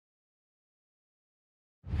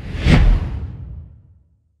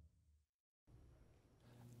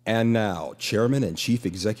And now, Chairman and Chief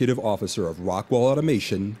Executive Officer of Rockwell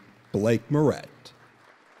Automation, Blake Moret.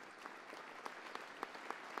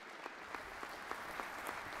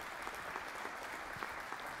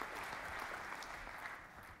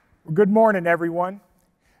 Well, good morning, everyone.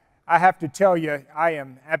 I have to tell you, I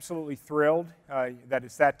am absolutely thrilled that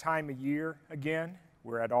it's that time of year again.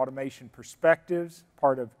 We're at Automation Perspectives,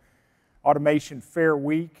 part of Automation Fair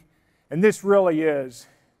Week, and this really is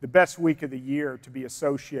the best week of the year to be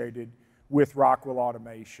associated with Rockwell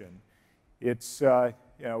Automation. It's,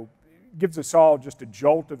 gives us all just a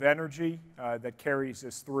jolt of energy that carries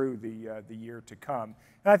us through the year to come.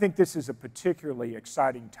 And I think this is a particularly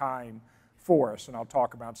exciting time for us, and I'll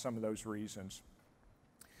talk about some of those reasons.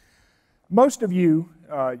 Most of you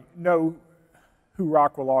know who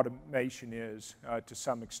Rockwell Automation is to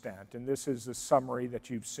some extent, and this is a summary that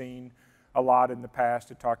you've seen a lot in the past.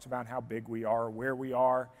 It talks about how big we are, where we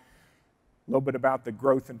are, a little bit about the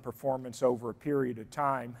growth and performance over a period of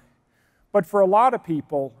time. But for a lot of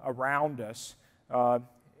people around us,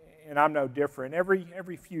 and I'm no different,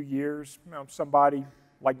 every few years, somebody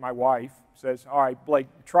like my wife says, "All right, Blake,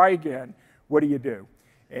 try again. What do you do?"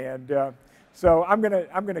 And so I'm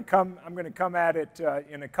gonna come at it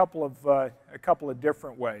in a couple of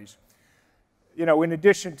different ways. You know, in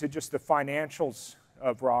addition to just the financials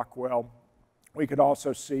of Rockwell, we could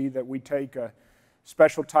also see that we take a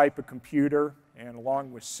special type of computer, and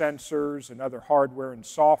along with sensors and other hardware and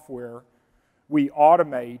software, we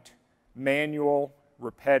automate manual,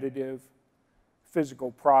 repetitive,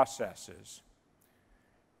 physical processes.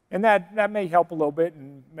 And that may help a little bit,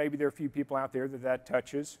 and maybe there are a few people out there that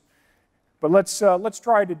touches. But let's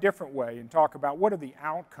try it a different way and talk about what are the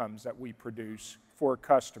outcomes that we produce for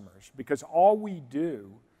customers. Because all we do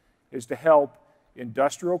is to help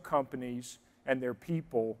industrial companies and their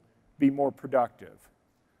people be more productive.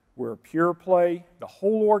 We're a pure play. The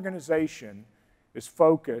whole organization is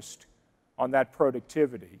focused on that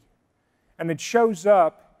productivity. And it shows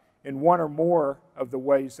up in one or more of the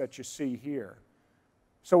ways that you see here.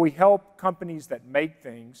 So we help companies that make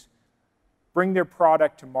things bring their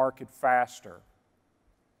product to market faster.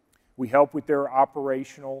 We help with their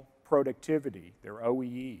operational productivity, their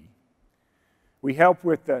OEE. We help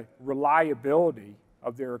with the reliability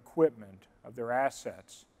of their equipment, of their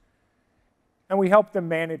assets. And we help them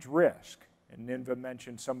manage risk. And Ninva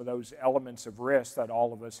mentioned some of those elements of risk that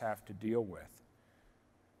all of us have to deal with.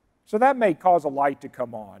 So that may cause a light to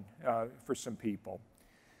come on for some people.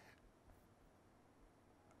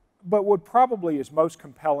 But what probably is most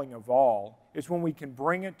compelling of all is when we can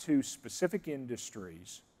bring it to specific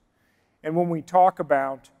industries, and when we talk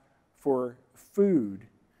about, for food,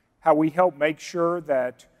 how we help make sure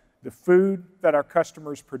that the food that our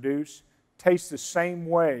customers produce tastes the same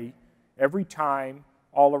way every time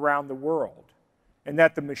all around the world, and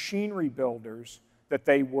that the machinery builders that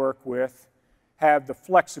they work with have the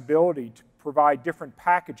flexibility to provide different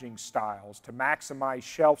packaging styles to maximize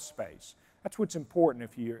shelf space. That's what's important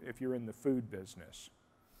if you're in the food business.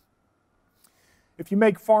 If you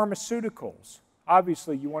make pharmaceuticals,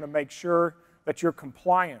 obviously you want to make sure that you're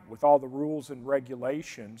compliant with all the rules and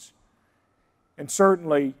regulations. And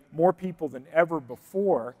certainly, more people than ever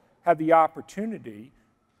before have the opportunity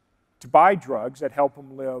to buy drugs that help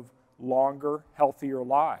them live longer, healthier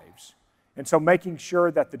lives. And so making sure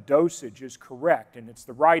that the dosage is correct and it's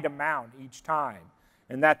the right amount each time,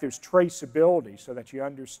 and that there's traceability so that you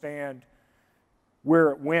understand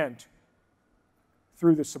where it went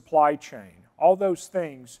through the supply chain. All those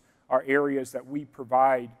things are areas that we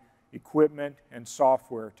provide equipment and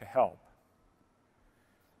software to help.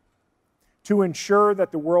 To ensure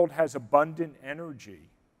that the world has abundant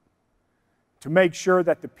energy, to make sure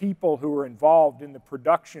that the people who are involved in the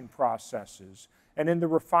production processes and in the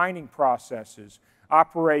refining processes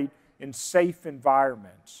operate in safe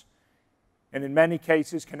environments, and in many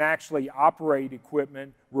cases can actually operate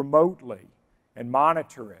equipment remotely and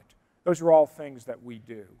monitor it. Those are all things that we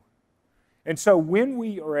do. And so when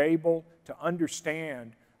we are able to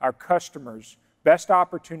understand our customers' best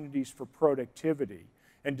opportunities for productivity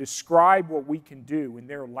and describe what we can do in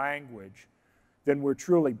their language, then we're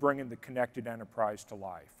truly bringing the connected enterprise to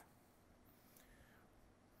life.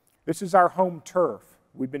 This is our home turf.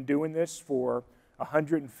 We've been doing this for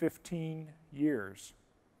 115 years.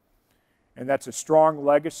 And that's a strong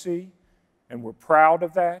legacy, and we're proud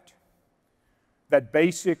of that. That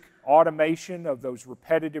basic automation of those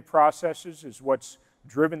repetitive processes is what's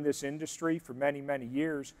driven this industry for many, many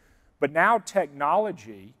years. But now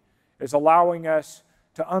technology is allowing us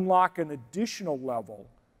to unlock an additional level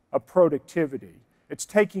of productivity. It's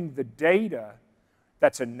taking the data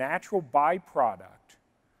that's a natural byproduct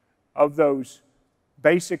of those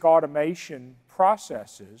basic automation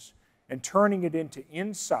processes and turning it into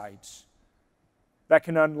insights that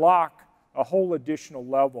can unlock a whole additional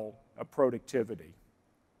level of productivity.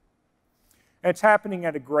 And it's happening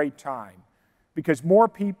at a great time because more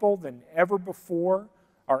people than ever before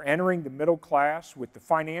are entering the middle class with the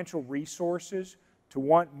financial resources to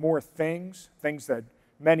want more things that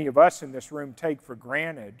many of us in this room take for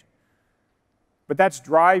granted. But that's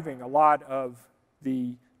driving a lot of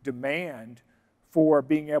the demand for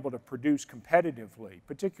being able to produce competitively,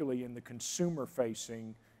 particularly in the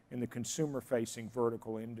consumer-facing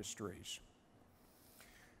vertical industries.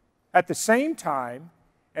 At the same time,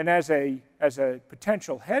 and as a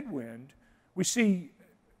potential headwind, we see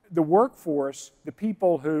the workforce, the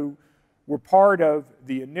people who were part of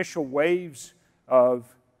the initial waves of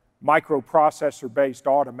microprocessor-based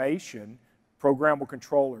automation, programmable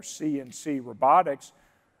controllers, CNC robotics,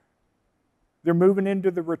 they're moving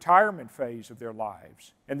into the retirement phase of their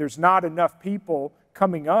lives. And there's not enough people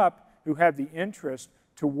coming up who have the interest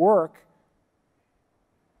to work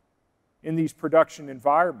in these production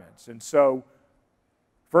environments. And so,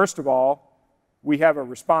 first of all, we have a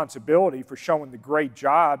responsibility for showing the great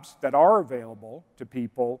jobs that are available to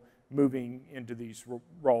people moving into these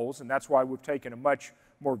roles, and that's why we've taken a much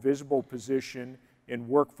more visible position in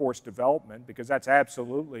workforce development, because that's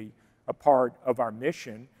absolutely a part of our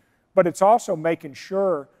mission. But it's also making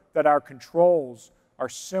sure that our controls are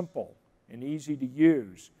simple and easy to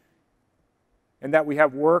use, and that we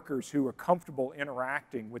have workers who are comfortable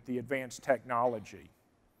interacting with the advanced technology.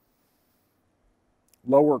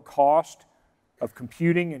 Lower cost of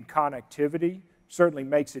computing and connectivity certainly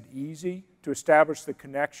makes it easy to establish the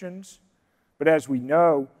connections, but as we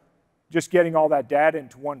know, just getting all that data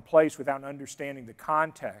into one place without understanding the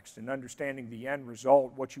context and understanding the end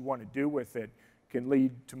result, what you want to do with it, can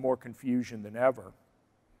lead to more confusion than ever.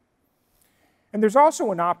 And there's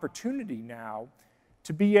also an opportunity now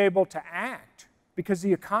to be able to act because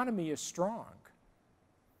the economy is strong.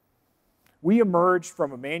 We emerged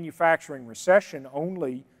from a manufacturing recession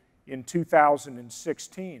only in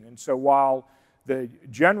 2016, and so while the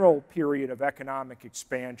general period of economic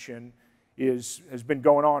expansion has been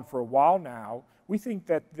going on for a while now, we think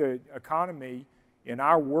that the economy in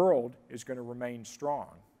our world is going to remain strong.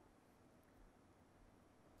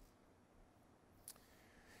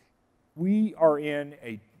 We are in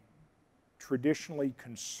a traditionally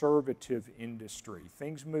conservative industry.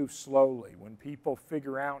 Things move slowly. When people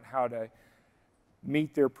figure out how to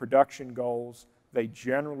meet their production goals, they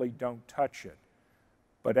generally don't touch it.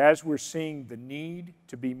 But as we're seeing the need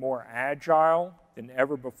to be more agile than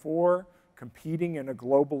ever before, competing in a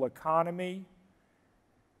global economy,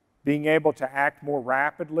 being able to act more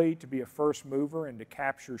rapidly, to be a first mover and to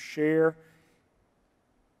capture share,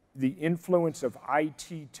 the influence of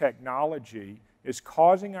IT technology is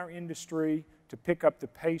causing our industry to pick up the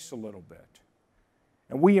pace a little bit.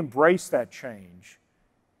 And we embrace that change,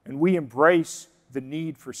 and we embrace the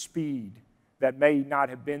need for speed that may not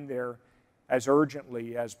have been there as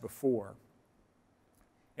urgently as before.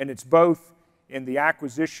 And it's both in the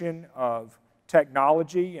acquisition of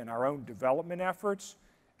technology and our own development efforts,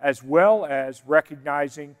 as well as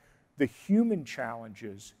recognizing the human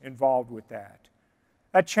challenges involved with that.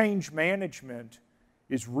 That change management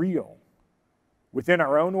is real within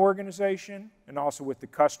our own organization and also with the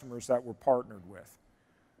customers that we're partnered with.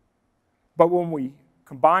 But when we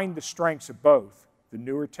combine the strengths of both, the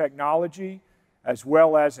newer technology as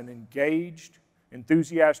well as an engaged,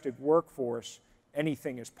 enthusiastic workforce,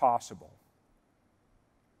 anything is possible.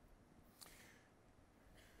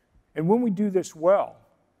 And when we do this well,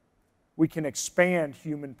 we can expand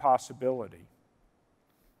human possibility.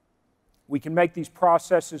 We can make these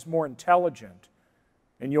processes more intelligent.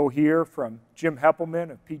 And you'll hear from Jim Heppelman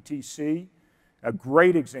of PTC, a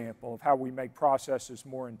great example of how we make processes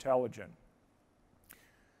more intelligent.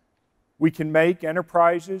 We can make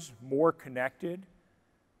enterprises more connected,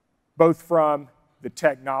 both from the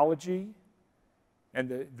technology and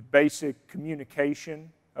the basic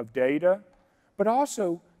communication of data, but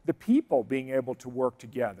also the people being able to work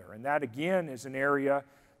together. And that, again, is an area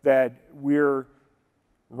that we're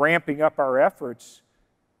ramping up our efforts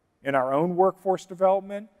in our own workforce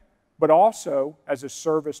development, but also as a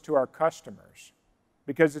service to our customers,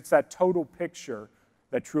 because it's that total picture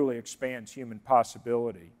that truly expands human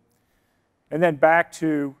possibility. And then back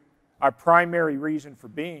to our primary reason for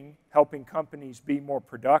being, helping companies be more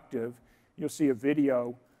productive, you'll see a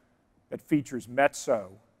video that features Metso,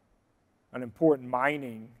 an important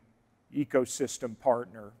mining ecosystem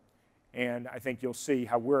partner, and I think you'll see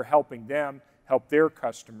how we're helping them help their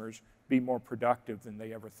customers be more productive than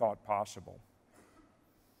they ever thought possible.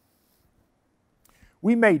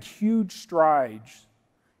 We made huge strides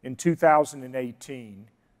in 2018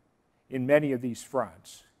 in many of these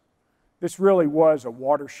fronts. This really was a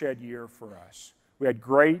watershed year for us. We had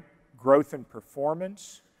great growth and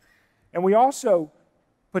performance, and we also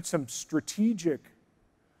put some strategic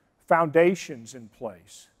foundations in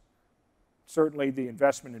place. Certainly the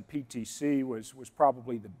investment in PTC was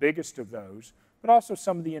probably the biggest of those, but also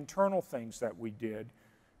some of the internal things that we did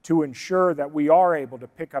to ensure that we are able to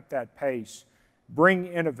pick up that pace, bring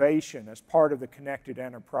innovation as part of the connected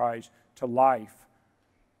enterprise to life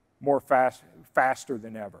faster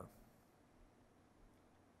than ever.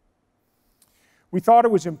 We thought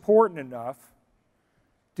it was important enough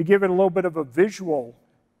to give it a little bit of a visual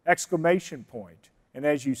exclamation point. And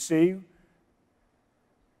as you see,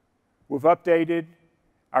 we've updated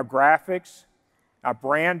our graphics, our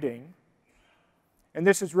branding, and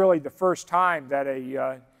this is really the first time that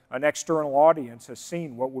an external audience has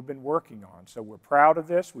seen what we've been working on. So we're proud of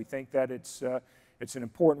this. We think that it's an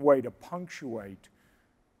important way to punctuate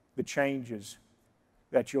the changes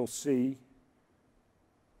that you'll see.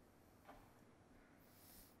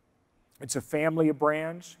 It's a family of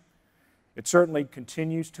brands. It certainly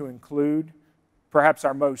continues to include perhaps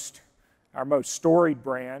our most storied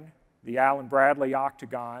brand, the Allen Bradley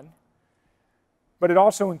Octagon, but it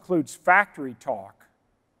also includes Factory Talk,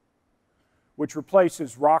 which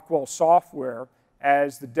replaces Rockwell Software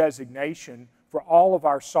as the designation for all of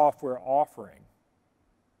our software offering.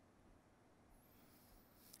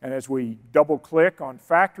 And as we double-click on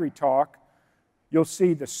Factory Talk, you'll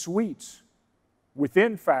see the suites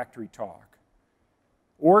within Factory Talk,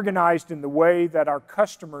 organized in the way that our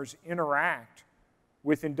customers interact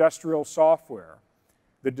with industrial software.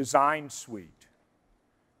 The Design Suite,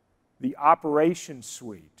 the Operations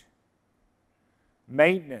Suite,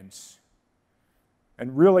 Maintenance,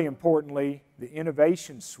 and really importantly, the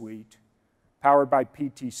Innovation Suite, powered by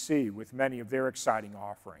PTC with many of their exciting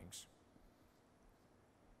offerings.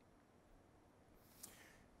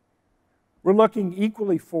 We're looking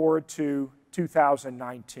equally forward to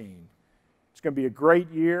 2019. It's going to be a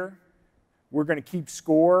great year. We're going to keep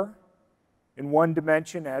score in one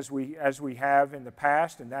dimension as we have in the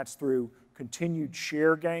past, and that's through continued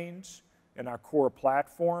share gains in our core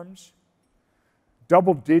platforms,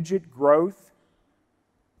 double-digit growth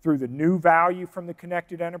through the new value from the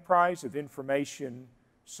connected enterprise of information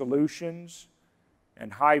solutions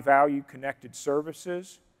and high-value connected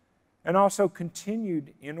services, and also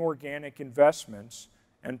continued inorganic investments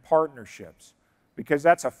and partnerships, because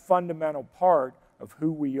that's a fundamental part of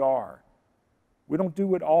who we are. We don't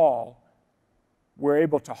do it all. We're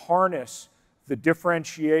able to harness the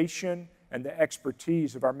differentiation and the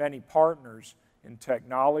expertise of our many partners in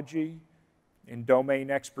technology, in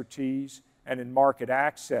domain expertise, and in market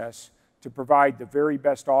access to provide the very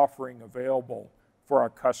best offering available for our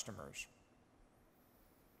customers.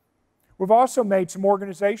 We've also made some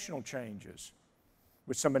organizational changes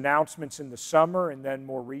with some announcements in the summer and then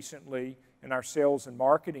more recently in our sales and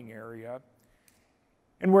marketing area.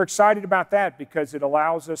 And we're excited about that because it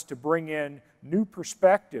allows us to bring in new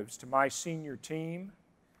perspectives to my senior team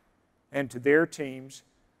and to their teams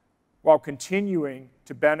while continuing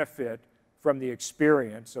to benefit from the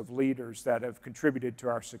experience of leaders that have contributed to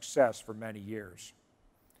our success for many years.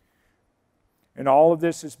 And all of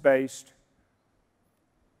this is based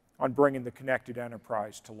on bringing the connected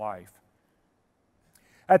enterprise to life.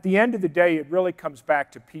 At the end of the day, it really comes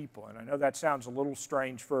back to people, and I know that sounds a little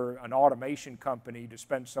strange for an automation company to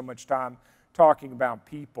spend so much time talking about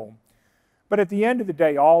people, but at the end of the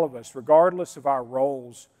day, all of us, regardless of our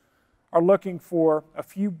roles, are looking for a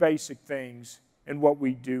few basic things in what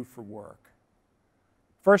we do for work.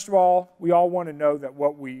 First of all, we all want to know that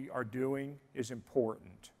what we are doing is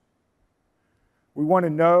important. We want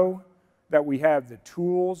to know that we have the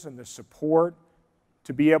tools and the support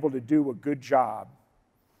to be able to do a good job.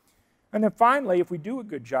 And then finally, if we do a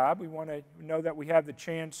good job, we want to know that we have the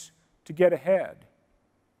chance to get ahead.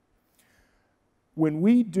 When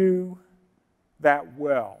we do that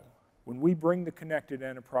well, when we bring the connected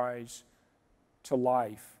enterprise to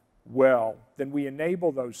life well, then we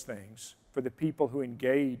enable those things for the people who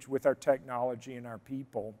engage with our technology and our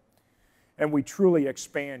people, and we truly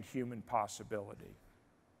expand human possibility.